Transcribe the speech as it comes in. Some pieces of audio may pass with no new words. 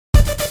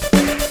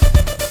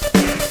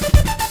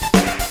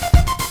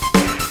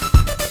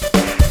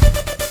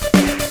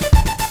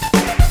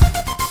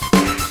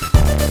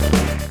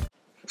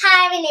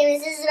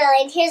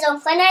here's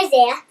Oakley and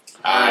Isaiah.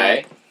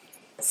 Hi.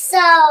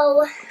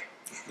 So,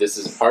 This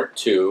is part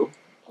 2.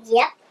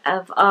 Yep.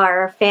 Of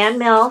our fan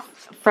mail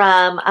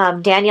from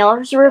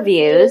Danielle's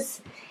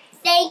Reviews.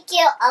 Thank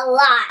you a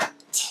lot.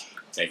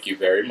 Thank you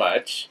very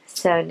much.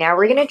 So now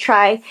we're going to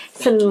try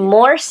some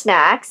more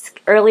snacks.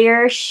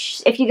 Earlier,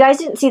 if you guys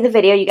didn't see the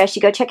video, you guys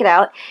should go check it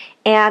out.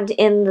 And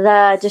in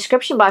the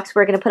description box,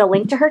 we're going to put a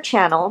link to her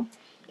channel.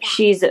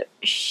 She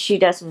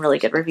does some really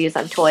good reviews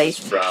on toys.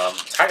 From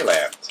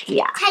Thailand.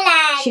 Yeah.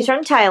 Thailand. She's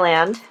from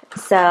Thailand.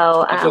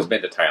 So Uncle's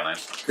been to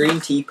Thailand. Green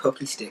tea Poke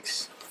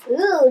Sticks.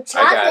 Ooh,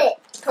 chocolate.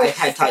 I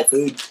had Thai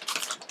food.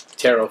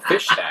 Taro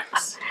fish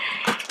snacks.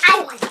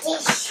 I want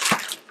this.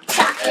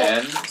 Chocolate.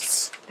 And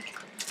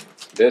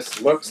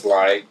this looks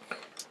like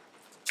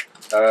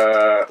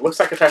a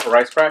type of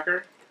rice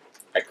cracker.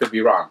 I could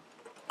be wrong.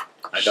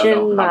 I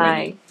don't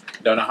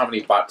know how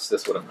many bahts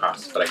this would have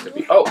cost, but I could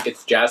be. Oh,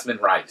 it's jasmine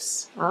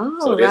rice. Oh,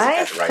 So it is a rice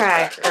type of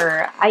rice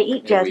cracker. I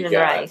eat jasmine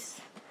rice.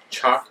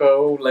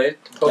 Chocolate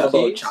Double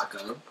cookies.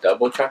 Choco.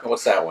 Double chocolate.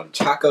 What's that one?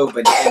 Choco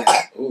Banana.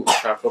 Ooh,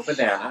 chocolate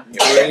banana.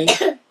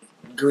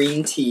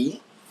 Green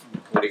tea.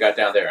 What do you got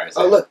down there,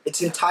 Isaiah? Oh, look.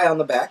 It's in Thai on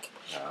the back.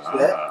 See Ah.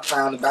 that? Thai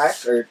on the back,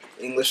 or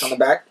English on the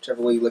back,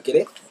 whichever way you look at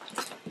it.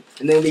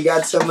 And then we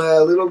got some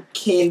little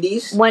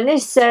candies. One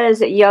says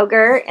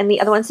yogurt, and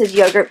the other one says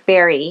yogurt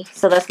berry.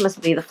 So this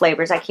must be the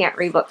flavors. I can't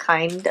read what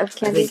kind of I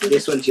candy. think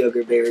this one's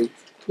yogurt berry.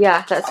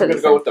 Yeah, that's I'm what going it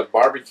to go with says. the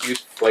barbecue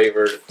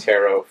flavored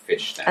taro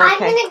fish snack. I'm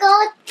Okay. going to go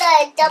with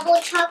the double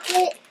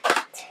chocolate.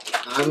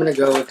 I'm going to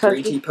go with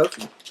green tea Poke.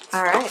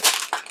 All right.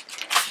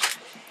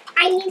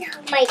 I need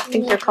my I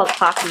think they're called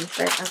Pockies,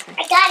 right? Okay.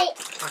 I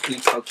got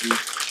it. Poke.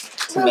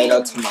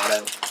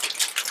 Tomato.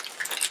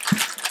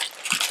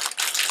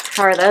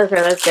 How are those?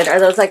 Are those good? Are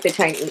those like the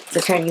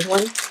Chinese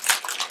ones?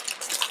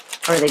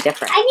 Or are they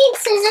different? I need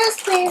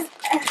scissors, please.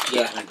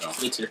 Yeah, There you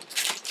go. me too.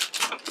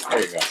 There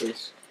you go.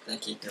 Please.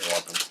 Thank you. You're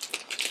welcome.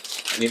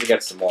 I need to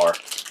get some more.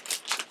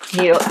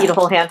 You eat a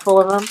whole handful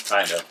of them?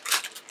 Kind of.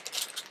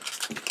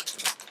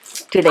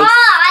 Do they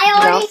I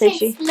smell already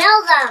fishy? can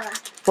smell them.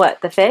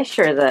 What, the fish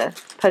or the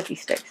pokey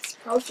sticks?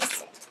 Hold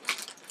this.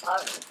 Oh,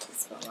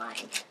 this one line.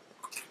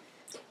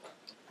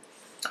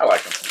 I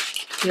like them.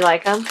 You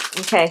like them?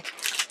 Okay.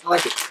 I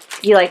like it.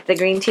 You like the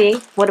green tea?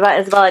 What about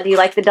Isabella? Do you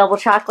like the double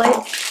chocolate?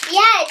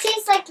 Yeah, it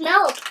tastes like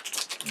milk.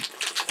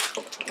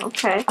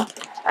 Okay.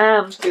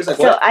 Tastes like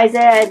So what?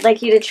 Isaiah, I'd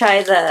like you to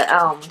try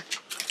the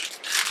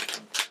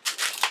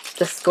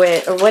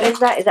squid, or what is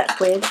that? Is that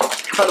squid?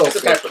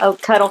 Cuttlefish. Oh,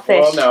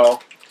 cuttlefish. Well, no.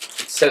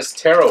 It says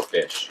taro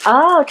fish.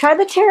 Oh, try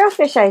the taro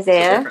fish, It's a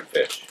Isaiah. different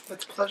fish.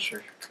 With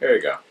pleasure. There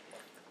you go.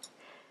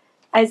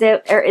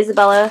 Isaiah or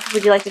Isabella,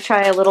 would you like to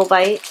try a little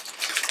bite?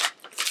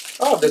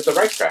 Oh, there's the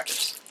rice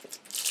crackers.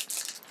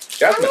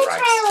 I'm Jasmine going to rice.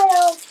 try a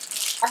little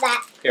of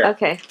that. Here.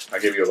 Okay. I'll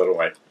give you a little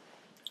bite.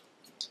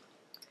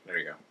 There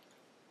you go.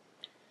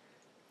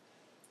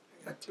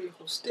 I got 3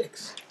 whole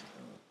sticks.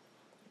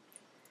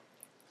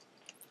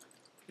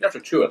 You have to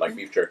chew it like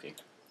beef jerky.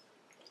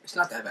 It's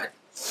not that bad.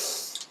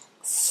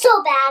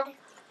 So bad.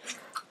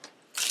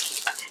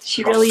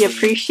 She really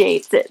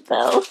appreciates it,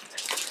 though.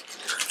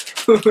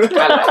 I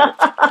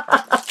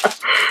like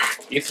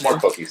it. Eat some more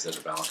cookies,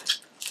 Isabella.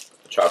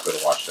 The chocolate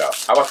will wash it out.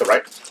 How about the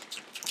rice?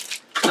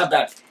 Not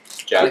bad.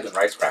 Jasmine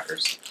rice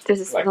crackers. Does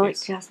it Like smell like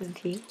these. jasmine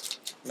tea?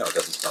 No, it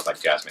doesn't smell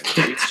like jasmine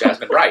tea. It's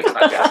jasmine rice,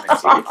 not jasmine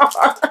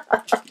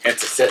tea.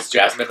 Hence it says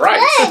jasmine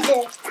rice.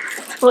 Good.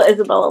 Well,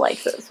 Isabella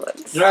likes those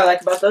ones. You know what I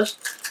like about those?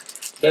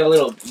 They have a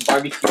little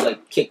barbecue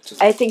like kick to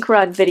them. I think we're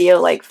on video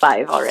like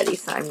 5 already,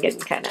 so I'm getting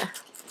kind of...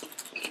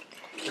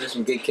 There's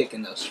some good kick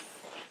in those.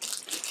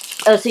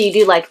 Oh, so you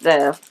do like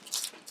the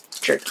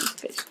jerky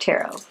fish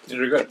taro. These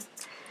are good.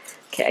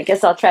 Okay, I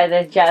guess I'll try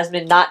the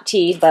jasmine, not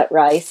tea, but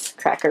rice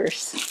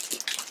crackers.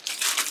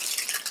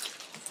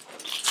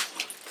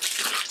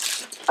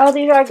 Oh,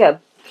 these are good.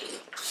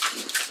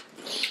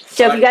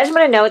 So if you guys want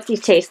to know what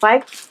these taste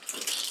like,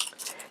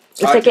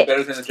 I like it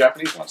better than the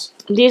Japanese ones.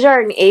 these are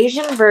an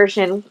Asian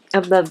version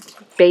of the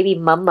baby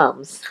Mum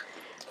Mums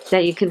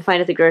that you can find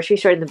at the grocery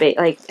store in the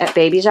like at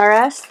Babies R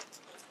Us.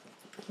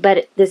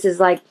 But this is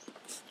like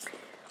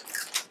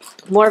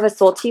more of a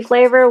salty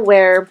flavor,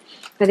 where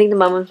I think the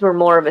Mum Mums were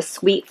more of a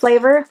sweet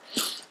flavor.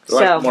 They're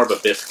like more of a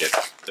biscuit.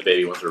 The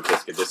baby ones are a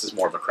biscuit. This is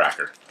more of a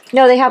cracker.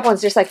 No, they have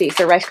ones just like these.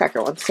 They're rice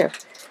cracker ones too.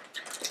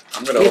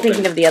 I'm gonna You're open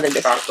thinking of the other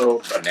biscuit.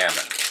 Choco banana.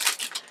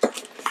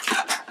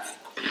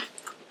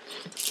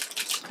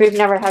 We've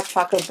never had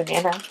choco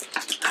banana.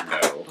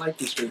 No, I like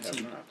these green I'm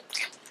tea. not.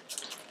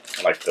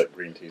 I like the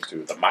green teas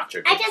too. The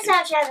matcha green I guess tea.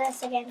 I'll try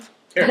this again.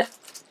 Here,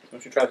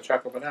 don't you try the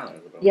choco banana?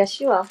 Isabella? Yes,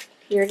 you will.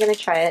 You're gonna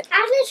try it. I'm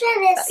going to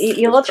try this.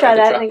 You will Let's try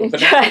try that, the and then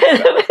you chocolate try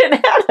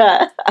the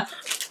banana.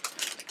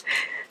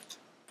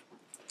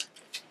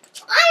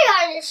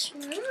 I gotta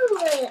smell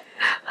it.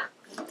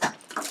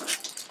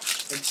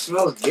 It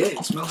smells good.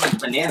 It smells like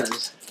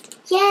bananas.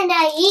 Yeah, and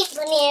I eat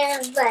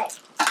bananas, but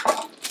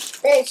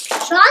there's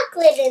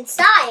chocolate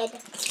inside.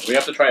 We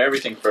have to try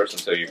everything first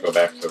until you go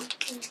back to.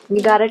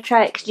 You gotta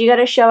try it, 'cause you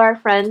gotta show our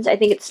friends. I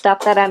think it's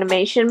Stop That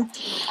Animation.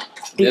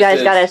 You This guys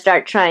is gotta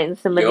start trying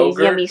some of these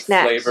yummy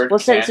snacks. yogurt-flavored We'll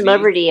send some candy.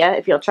 over to you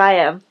if you'll try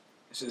them.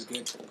 This is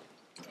good.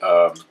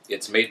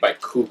 It's made by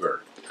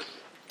Cougar.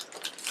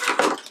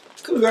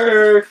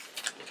 Cougar.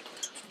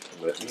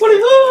 Let me What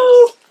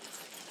open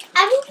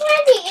I've been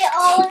trying to eat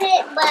all of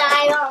it, but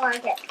I don't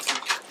like it.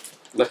 this.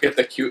 Look at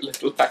the cute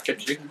little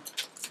packaging.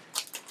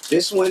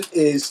 This one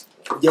is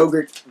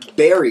yogurt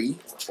berry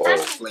Whoa.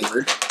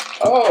 flavored.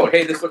 Oh,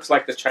 hey, this looks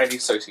like the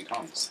Chinese soy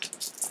tongs.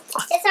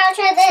 Yes, I'll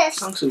try this.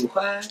 Tangsu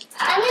what?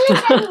 I'm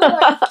gonna try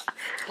the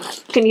one.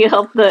 Can you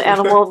help the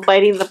animal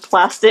biting the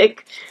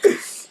plastic?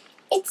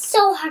 It's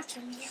so hard for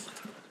me.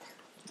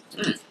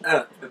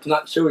 It's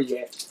not sure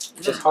yet. It's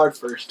just hard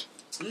first.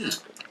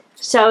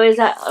 So is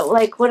that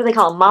like, what do they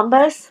call them?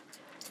 Mambas?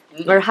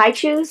 Or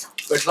haichus?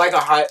 It's like a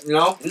high,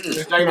 no?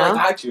 It's not even No? like a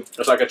high chew.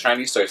 It's like a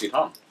Chinese soy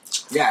tong.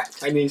 Yeah,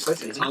 Chinese like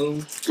his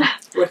home.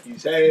 What he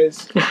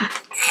says.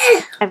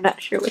 I'm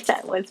not sure what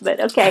that was, but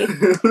okay.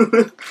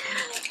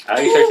 How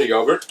do you taste the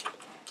yogurt?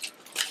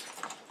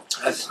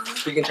 That's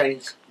speaking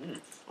Chinese.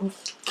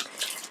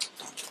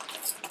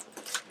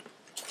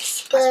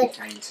 It's I good. speak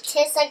Chinese.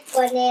 Tastes like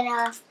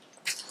banana.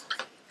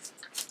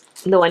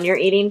 The one you're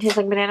eating tastes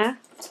like banana?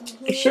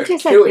 It should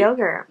taste like Chewy.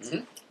 yogurt.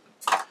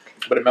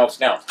 But it melts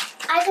down.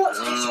 I don't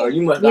Oh,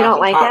 you must You not don't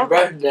like hot it?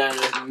 breath down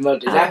there. You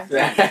must do that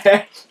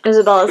fast.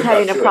 Isabella's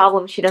having a Good.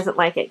 problem. She doesn't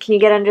like it. Can you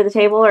get under the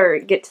table or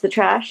get to the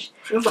trash?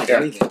 She don't like Yeah.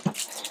 anything.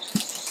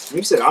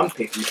 You said I'm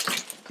picky.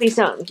 Please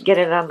don't get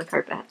it on the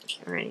carpet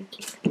or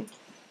anything.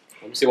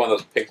 Let me see one of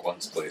those pink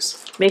ones,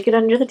 please. Make it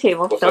under the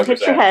table. What Don't flavor's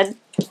hit your that? head.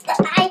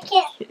 I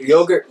can't.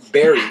 Yogurt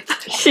berry.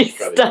 She's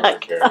Try the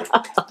stuck. yogurt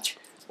berry.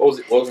 What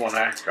was the one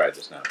I tried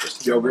just now?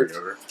 Just Yogurt.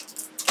 Yogurt.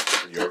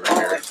 Yogurt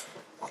berry.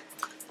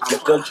 I'm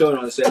still chewing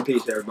on the same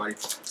piece, everybody.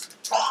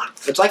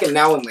 It's like a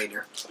now and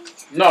later.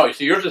 No, you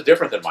see, yours is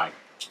different than mine.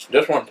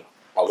 This one's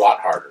a lot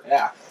harder.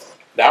 Yeah.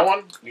 That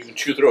one, you can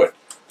chew through it.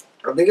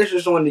 I think it's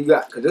just the one you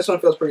got, because this one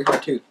feels pretty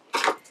hard too.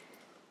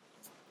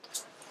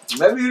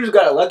 Maybe you just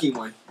got a lucky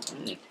one.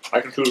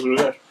 I can chew through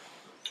this.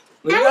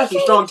 Well, you got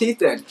some strong teeth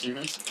then.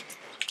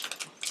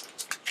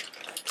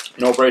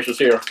 No braces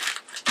here.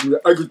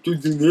 I could do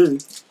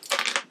this.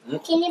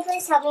 Can you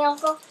please help me,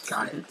 Uncle?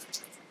 Got it.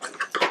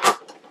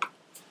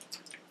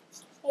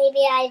 Maybe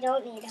I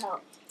don't need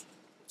help.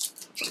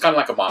 It's kind of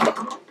like a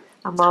mamba.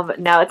 A mamba.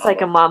 Now it's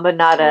like a mamba,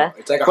 not a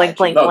It's like a blank,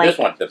 blank, No, blank. this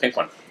one, the pink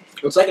one.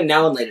 It's like a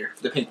now and later,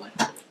 the pink one.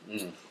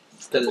 Mm.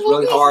 Because it's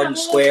really hard and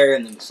square,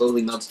 and then it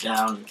slowly melts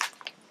down.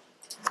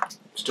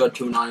 Still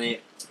chewing on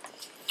it.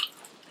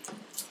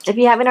 If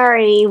you haven't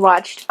already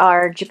watched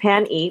our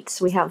Japan Eats,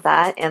 we have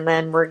that. And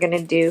then we're going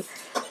to do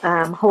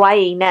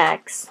Hawaii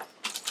next.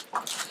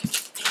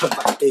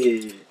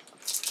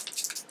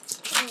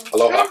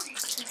 Aloha.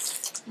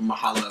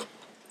 Mahalo.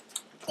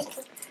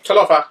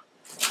 Talofa.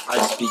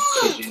 I speak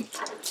pigeon.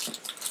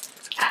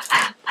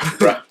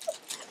 Bruh.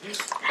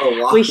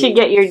 Oh, We should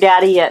get your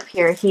daddy up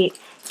here.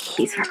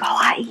 He's from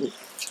Hawaii.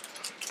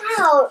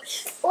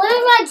 Ouch. What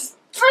if I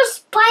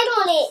first bite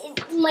on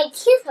it and my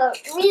teeth are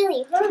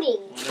really hurting?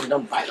 Then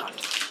don't bite on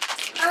it.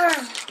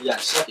 Ah. You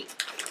gotta suck it.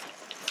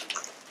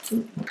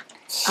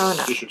 Oh,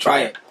 no. You should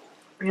Try it.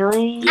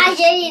 Really? I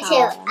dare you to.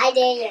 Oh. I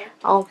dare you.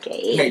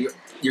 Okay. Yeah,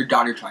 your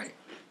daughter tried it.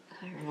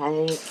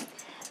 Alright.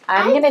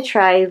 I'm going to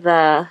try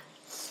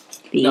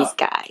these No.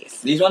 guys.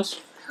 These ones,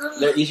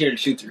 they're easier to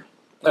chew through.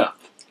 Yeah.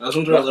 Those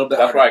ones are a little bit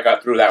That's harder. why I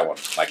got through that one.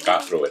 Like,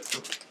 got through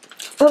it.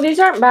 Oh, these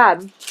aren't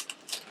bad.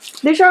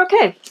 These are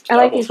okay. I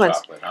like Double these ones.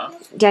 chocolate, huh?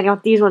 Daniel,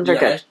 these ones are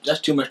good. That's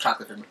too much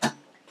chocolate for me. I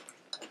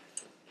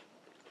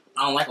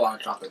don't like a lot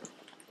of chocolate.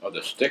 Oh,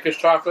 the stick is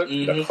chocolate?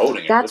 The Mhm.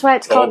 coating That's is why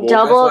it's called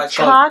double That's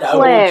why it's called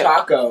chocolate.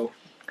 Double choco.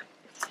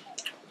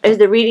 Is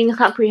the reading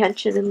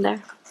comprehension in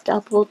there?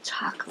 Double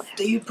chocolate.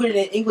 Then you put it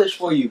in English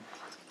for you.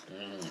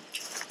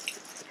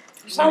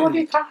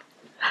 Sawadika.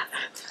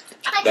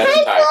 I That's kind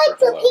of Thai like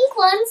for the hello. pink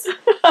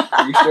ones.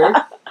 Are you sure?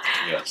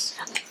 Yes.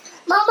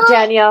 Mama.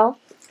 Danielle,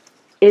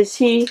 is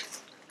he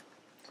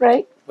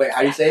right? Wait,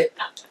 how do you say it?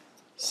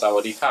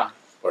 Sawadika.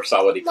 Or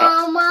sawadika.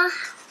 Mama.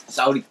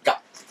 Saudika.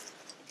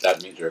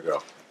 That means you're a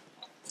girl.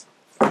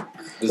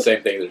 The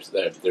same thing. There's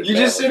You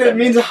male just said and it feminine.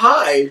 means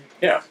hi.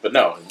 Yeah, but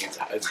no. It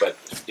means, but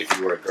if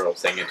you were a girl,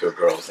 saying it to a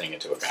girl, saying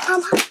it to a guy.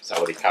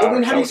 Sawadika. Well,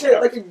 then or how do you say it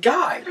sawadika. like a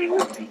guy?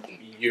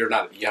 You're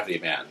not. You have to be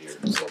a man. You're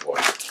still a boy.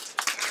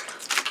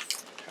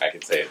 I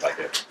can say it like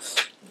it.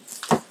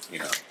 You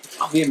know.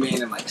 I'll be a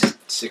man in like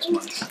 6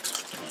 months.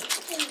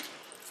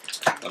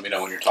 Let me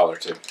know when you're taller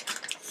too.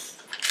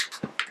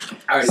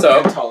 Alright, So-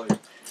 I'm taller.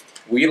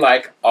 We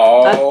like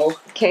all.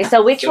 Okay,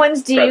 so which The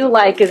ones do you presents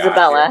like, that we got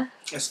Isabella?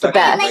 It's The stuck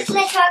best. in I like my the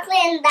braces. chocolate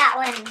and that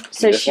one.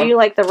 So This she one?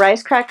 like the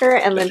rice cracker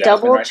and The the jasmine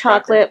double rice cracker?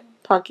 chocolate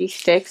Pocky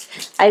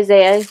sticks.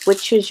 Isaiah,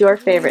 which is your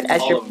favorite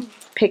as All you're of them.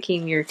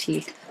 picking your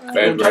teeth?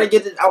 I'm trying to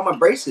get it out my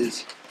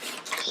braces.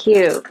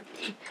 Cute.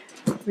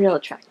 Real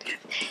attractive.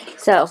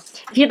 So,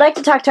 if you'd like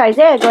to talk to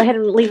Isaiah, go ahead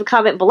and leave a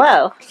comment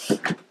below.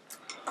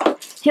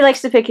 He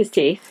likes to pick his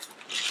teeth.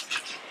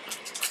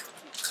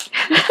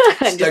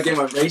 Stuck Just in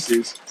my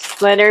braces.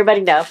 letting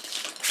everybody know.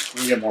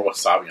 We can get more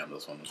wasabi on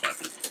this one. This might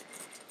be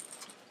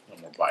a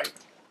little more like.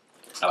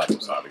 I like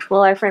wasabi.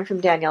 Well, our friend from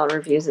Danielle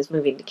Reviews is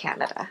moving to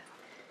Canada.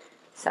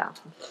 So.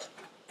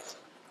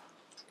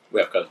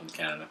 We have cousins in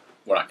Canada.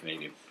 We're not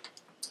Canadian.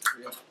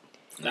 Yep.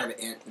 I No. have an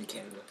aunt in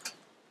Canada.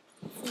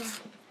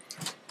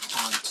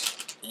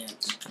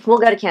 Aunt. We'll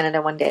go to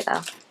Canada one day,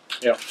 though.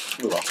 Yep,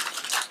 we will.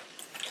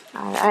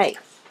 All right.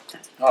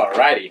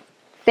 Alrighty.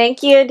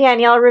 Thank you,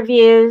 Danielle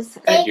Reviews.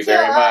 Thank you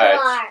very much.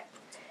 Omar.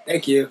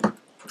 Thank you.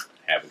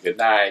 Have a good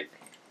night.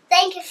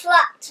 Thank you for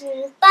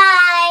watching.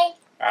 Bye.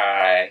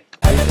 Bye.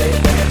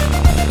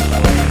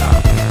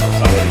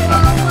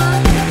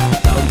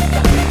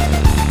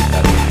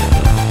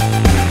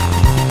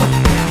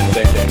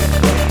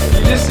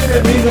 You just said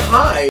it means hi.